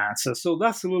finances. So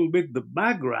that's a little bit the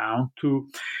background to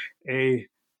a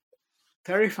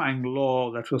terrifying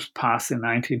law that was passed in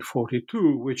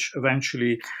 1942, which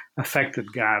eventually affected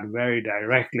Gad very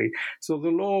directly. So the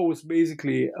law was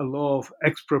basically a law of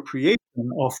expropriation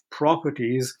of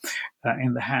properties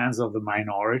in the hands of the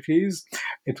minorities.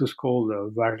 It was called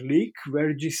the Varlik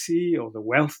Vergisi, or the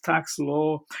wealth tax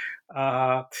law.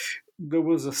 There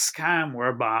was a scam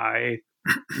whereby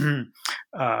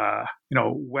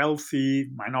wealthy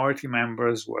minority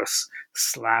members were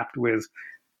slapped with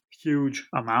huge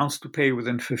amounts to pay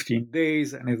within 15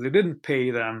 days. And if they didn't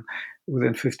pay them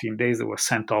within 15 days, they were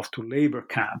sent off to labor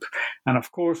camp. And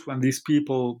of course, when these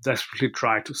people desperately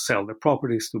tried to sell their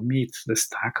properties to meet this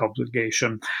tax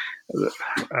obligation,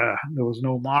 there was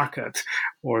no market,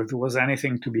 or if there was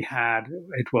anything to be had,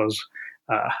 it was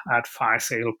at fire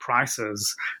sale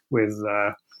prices with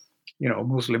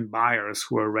Muslim buyers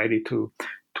who were ready to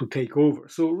to take over.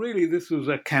 So really, this was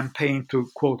a campaign to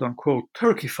quote unquote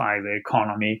Turkify the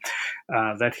economy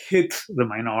that hit the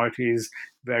minorities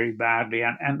very badly.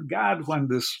 And Gad, when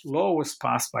this law was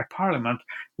passed by Parliament,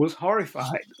 was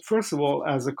horrified. First of all,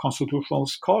 as a constitutional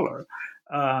scholar,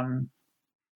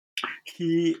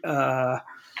 he thought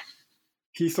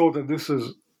that this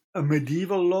was a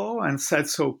medieval law and said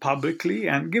so publicly.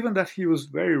 And given that he was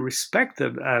very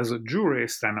respected as a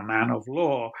jurist and a man of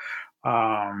law,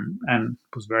 and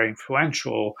was very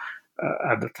influential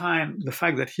at the time, the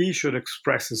fact that he should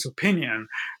express his opinion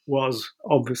was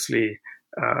obviously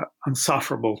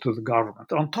insufferable to the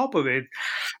government. On top of it,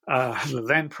 the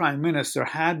then prime minister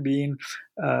had been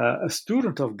a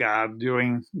student of Gad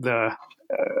during the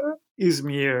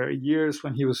Izmir years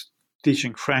when he was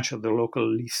teaching French at the local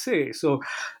lycée. So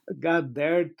Gad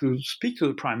dared to speak to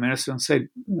the prime minister and said,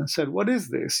 what is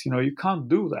this? You can't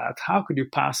do that. How could you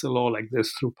pass a law like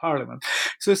this through parliament?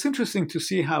 So it's interesting to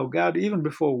see how Gad, even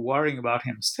before worrying about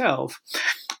himself,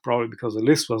 probably because the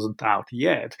list wasn't out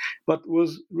yet, but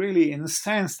was really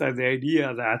incensed at the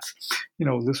idea that,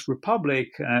 this republic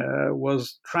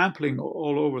was trampling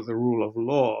all over the rule of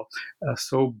law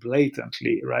so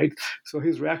blatantly, right? So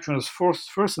his reaction was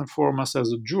first and foremost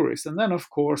as a jurist. And then, of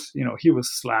course, he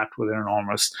was slapped with an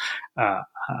enormous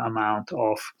amount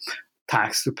of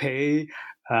tax to pay,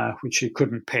 which he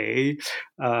couldn't pay.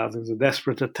 There was a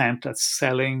desperate attempt at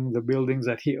selling the buildings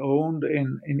that he owned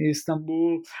in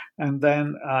Istanbul. And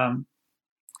then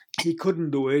he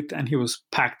couldn't do it, and he was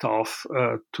packed off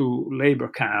to labor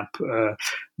camp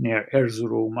near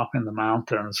Erzurum, up in the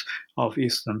mountains of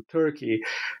eastern Turkey.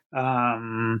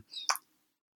 I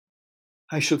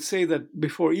should say that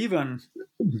before even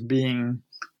being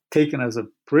taken as a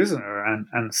prisoner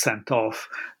and sent off,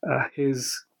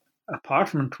 his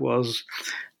apartment was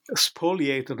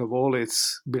spoliated of all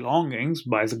its belongings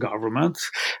by the government.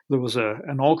 There was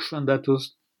an auction that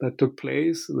took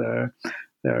place.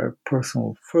 Their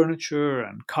personal furniture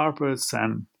and carpets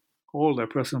and all their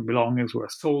personal belongings were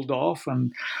sold off,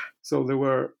 and so they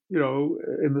were,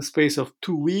 in the space of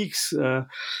 2 weeks, they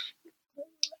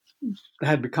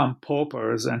had become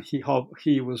paupers. And he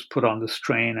was put on this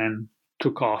train and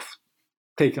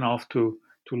taken off to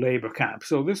labor camp.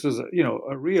 So this is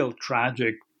a real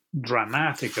tragic,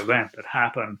 dramatic event that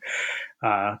happened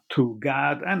to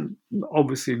Gad, and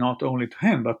obviously not only to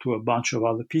him, but to a bunch of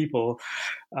other people.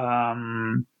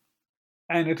 And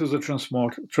it was a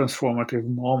transformative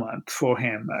moment for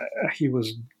him. He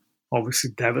was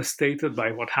obviously devastated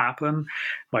by what happened,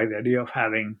 by the idea of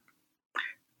having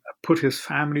put his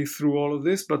family through all of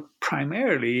this, but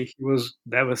primarily he was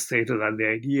devastated at the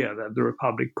idea that the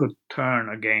Republic could turn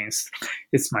against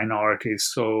its minorities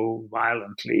so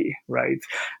violently, right?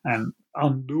 And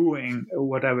undoing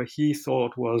whatever he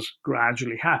thought was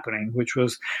gradually happening, which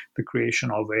was the creation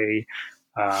of a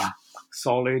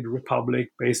solid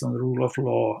republic based on the rule of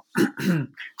law,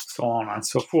 so on and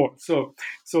so forth. So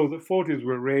the 40s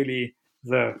were really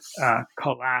the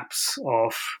collapse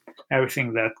of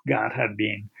everything that Gad had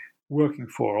been working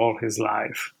for all his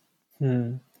life.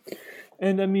 And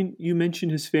I mean, you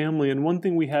mentioned his family, and one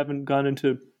thing we haven't gone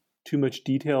into too much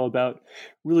detail about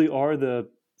really are the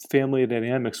family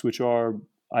dynamics, which are,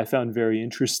 I found, very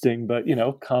interesting, but,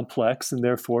 complex, and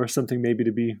therefore something maybe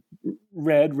to be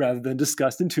read rather than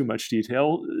discussed in too much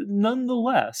detail.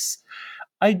 Nonetheless,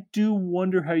 I do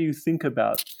wonder how you think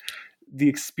about the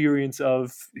experience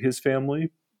of his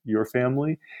family, your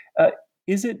family.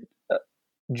 Is it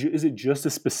just a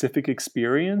specific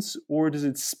experience, or does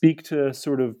it speak to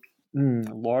sort of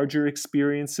larger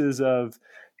experiences of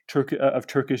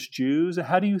Turkish Jews?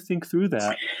 How do you think through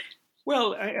that?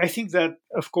 Well, I think that,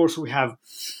 of course, we have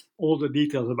all the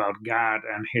details about Gad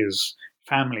and his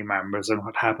family members and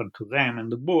what happened to them in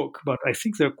the book, but I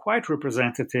think they're quite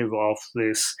representative of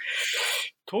this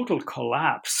total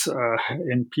collapse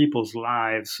in people's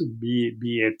lives, be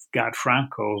it Gad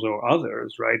Franco's or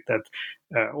others, right, that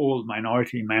all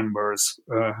minority members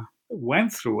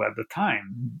went through at the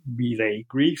time, be they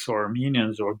Greeks or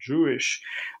Armenians or Jewish.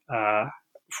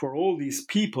 For all these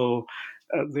people,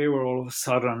 they were all of a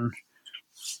sudden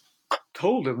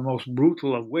told in the most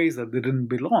brutal of ways that they didn't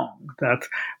belong, that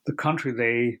the country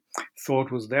they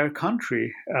thought was their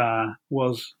country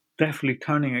was definitely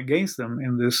turning against them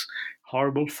in this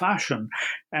horrible fashion.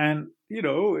 And,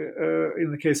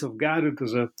 in the case of Gad, it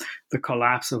was the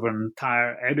collapse of an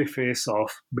entire edifice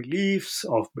of beliefs,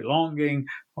 of belonging,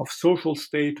 of social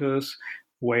status,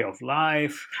 way of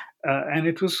life. And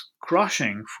it was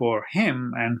crushing for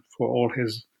him and for all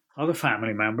his other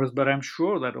family members, but I'm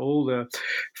sure that all the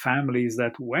families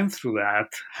that went through that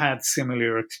had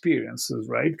similar experiences,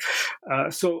 right?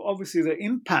 So obviously the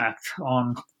impact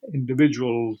on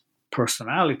individual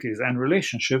personalities and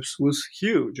relationships was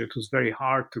huge. It was very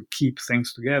hard to keep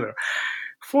things together.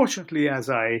 Fortunately, as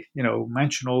I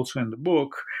mention also in the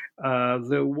book,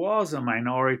 there was a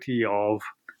minority of,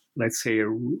 let's say,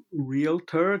 real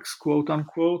Turks, quote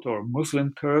unquote, or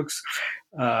Muslim Turks,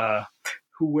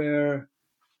 who were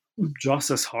just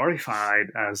as horrified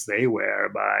as they were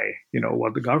by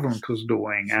what the government was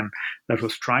doing, and that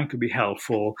was trying to be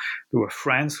helpful. There were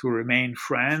friends who remained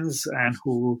friends and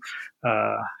who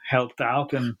helped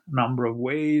out in a number of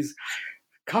ways,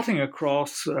 cutting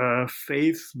across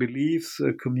faiths, beliefs,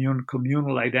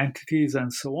 communal identities,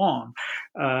 and so on.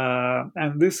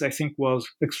 And this, I think, was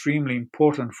extremely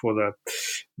important for the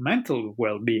mental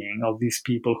well-being of these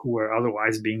people who were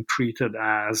otherwise being treated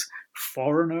as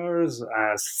foreigners,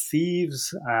 as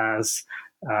thieves, as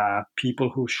people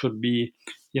who should be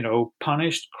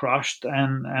punished, crushed,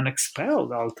 and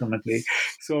expelled ultimately.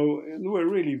 So they were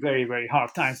really very, very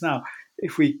hard times. Now,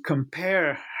 if we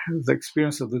compare the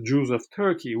experience of the Jews of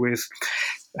Turkey with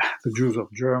the Jews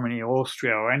of Germany,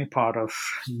 Austria, or any part of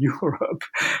Europe,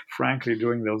 frankly,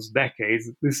 during those decades,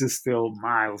 this is still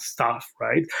mild stuff,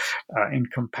 right, in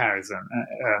comparison.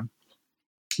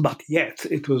 But yet,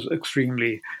 it was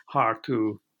extremely hard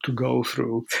to go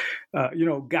through.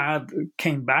 Gad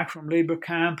came back from labor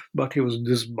camp, but he was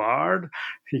disbarred.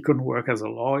 He couldn't work as a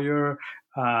lawyer.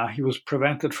 He was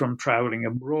prevented from traveling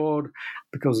abroad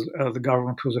because the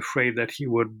government was afraid that he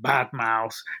would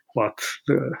badmouth what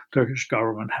the Turkish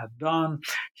government had done.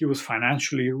 He was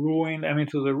financially ruined. I mean,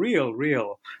 it was a real,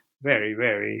 very,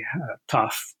 very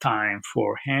tough time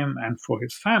for him and for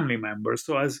his family members.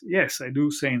 So, as yes, I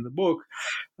do say in the book,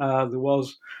 there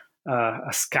was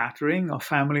a scattering of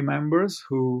family members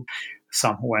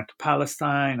some who went to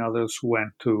Palestine, others who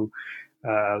went to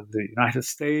the United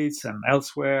States and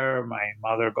elsewhere. My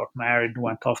mother got married,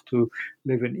 went off to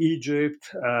live in Egypt.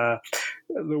 There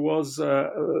was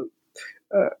a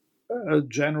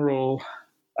general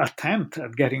attempt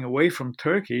at getting away from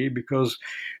Turkey because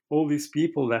all these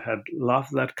people that had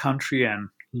loved that country and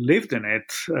lived in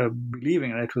it,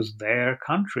 believing that it was their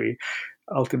country,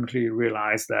 ultimately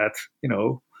realized that,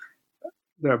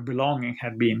 their belonging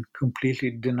had been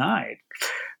completely denied.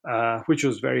 Which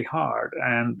was very hard.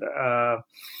 And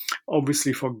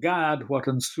obviously for Gad, what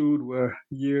ensued were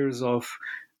years of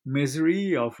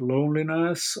misery, of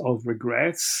loneliness, of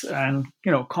regrets, and,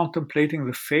 contemplating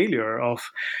the failure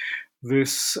of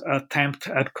this attempt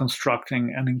at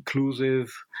constructing an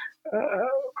inclusive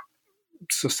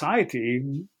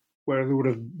society where there would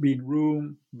have been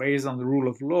room based on the rule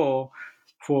of law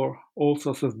for all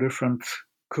sorts of different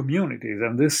communities.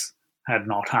 And this had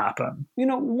not happened.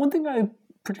 One thing I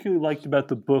particularly liked about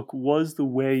the book was the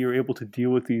way you're able to deal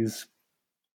with these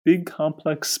big,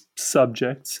 complex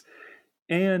subjects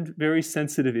and very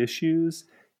sensitive issues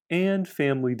and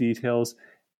family details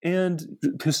and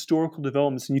historical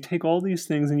developments. And you take all these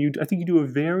things and I think you do a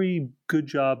very good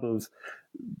job of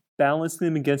balancing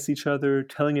them against each other,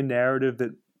 telling a narrative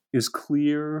that is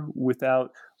clear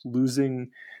without losing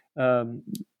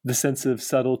the sense of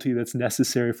subtlety that's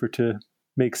necessary for it to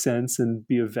make sense and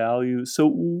be of value. So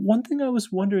one thing I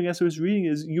was wondering as I was reading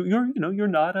is you're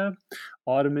not a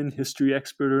Ottoman history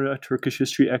expert or a Turkish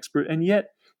history expert, and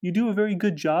yet you do a very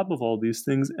good job of all these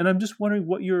things. And I'm just wondering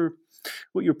what your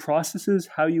process is,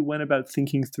 how you went about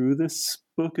thinking through this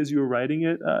book as you were writing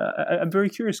it. I'm very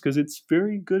curious because it's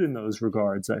very good in those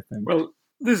regards, I think. Well,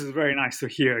 this is very nice to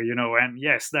hear, and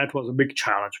yes, that was a big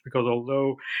challenge because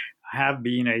although I have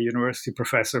been a university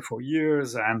professor for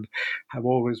years and have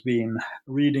always been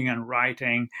reading and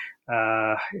writing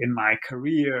in my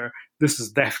career, this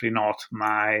is definitely not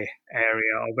my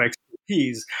area of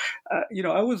expertise.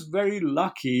 I was very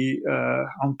lucky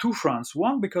on two fronts.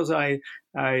 One, because I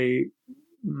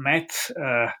met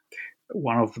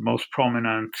one of the most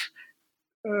prominent,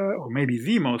 or maybe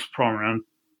the most prominent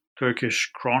Turkish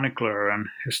chronicler and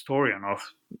historian of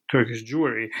Turkish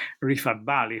Jewry, Rifat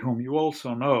Bali, whom you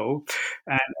also know.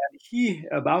 And he,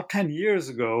 about 10 years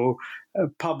ago,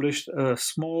 published a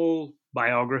small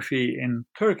biography in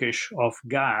Turkish of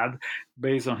Gad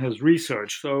based on his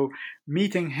research. So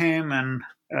meeting him and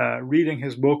reading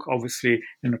his book, obviously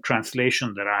in a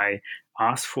translation that I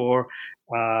asked for,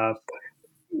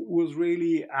 was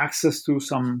really access to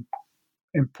some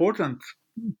important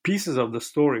pieces of the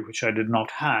story which I did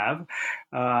not have.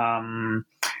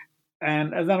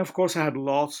 And then, of course, I had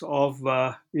lots of,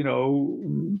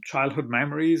 childhood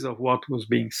memories of what was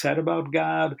being said about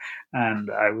Gad. And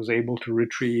I was able to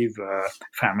retrieve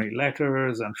family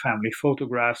letters and family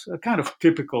photographs, a kind of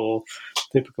typical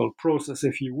process,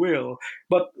 if you will.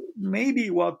 But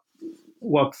maybe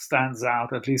what stands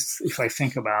out, at least if I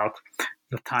think about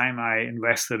the time I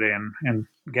invested in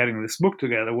getting this book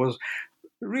together, was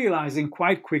realizing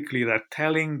quite quickly that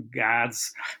telling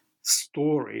Gad's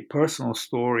personal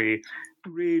story,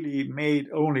 really made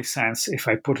only sense if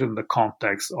I put it in the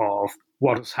context of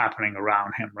what was happening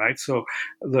around him, right? So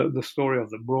the story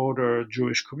of the broader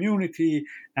Jewish community,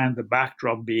 and the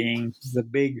backdrop being the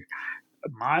big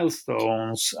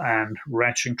milestones and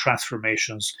wrenching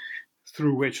transformations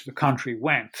through which the country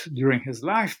went during his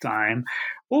lifetime.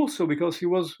 Also because he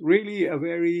was really a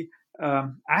very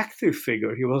active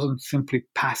figure. He wasn't simply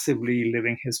passively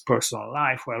living his personal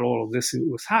life while all of this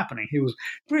was happening. He was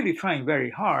really trying very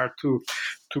hard to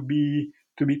be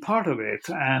part of it,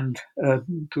 and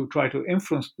to try to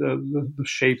influence the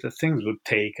shape that things would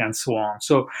take, and so on.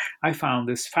 So I found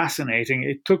this fascinating.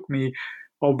 It took me,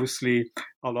 obviously,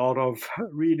 a lot of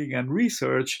reading and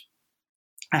research,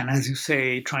 and, as you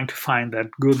say, trying to find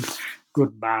that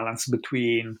good balance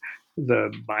between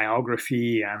the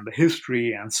biography and the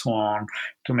history and so on,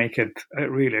 to make it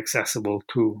really accessible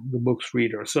to the book's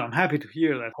reader. So I'm happy to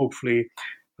hear that hopefully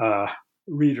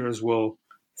readers will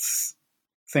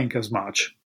think as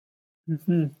much.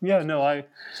 Mm-hmm. Yeah, no,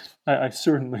 I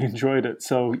certainly enjoyed it.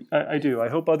 So I do. I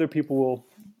hope other people will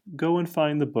go and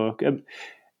find the book. And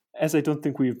as I don't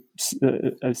think we've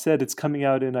said, it's coming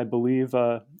out in, I believe,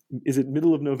 is it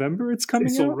middle of November it's coming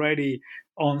out? It's already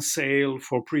on sale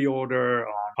for pre-order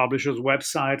on publisher's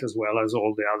website, as well as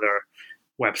all the other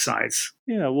websites.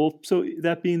 Yeah, well, so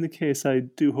that being the case, I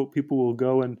do hope people will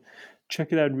go and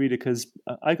check it out and read it, because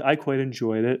I quite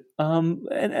enjoyed it.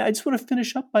 And I just want to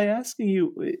finish up by asking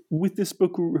you, with this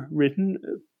book written,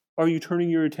 are you turning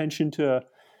your attention to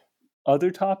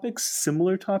other topics,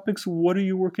 similar topics? What are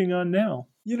you working on now?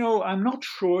 I'm not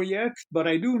sure yet, but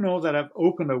I do know that I've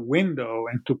opened a window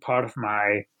into part of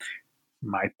my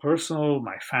personal,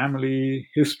 my family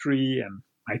history, and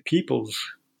my people's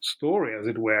story, as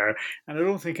it were. And I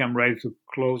don't think I'm ready to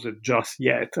close it just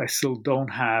yet. I still don't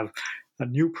have a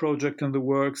new project in the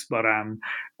works, but I'm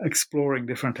exploring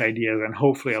different ideas, and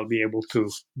hopefully I'll be able to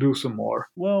do some more.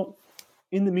 Well,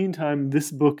 in the meantime,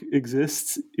 this book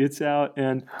exists. It's out,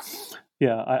 and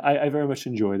yeah, I very much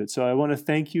enjoyed it. So I want to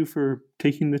thank you for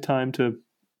taking the time to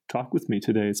talk with me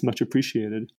today. It's much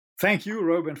appreciated. Thank you,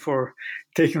 Robin, for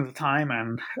taking the time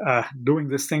and doing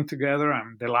this thing together.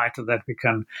 I'm delighted that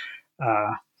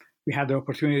we had the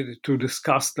opportunity to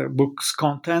discuss the book's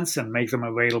contents and make them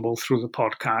available through the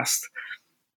podcast.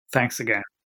 Thanks again.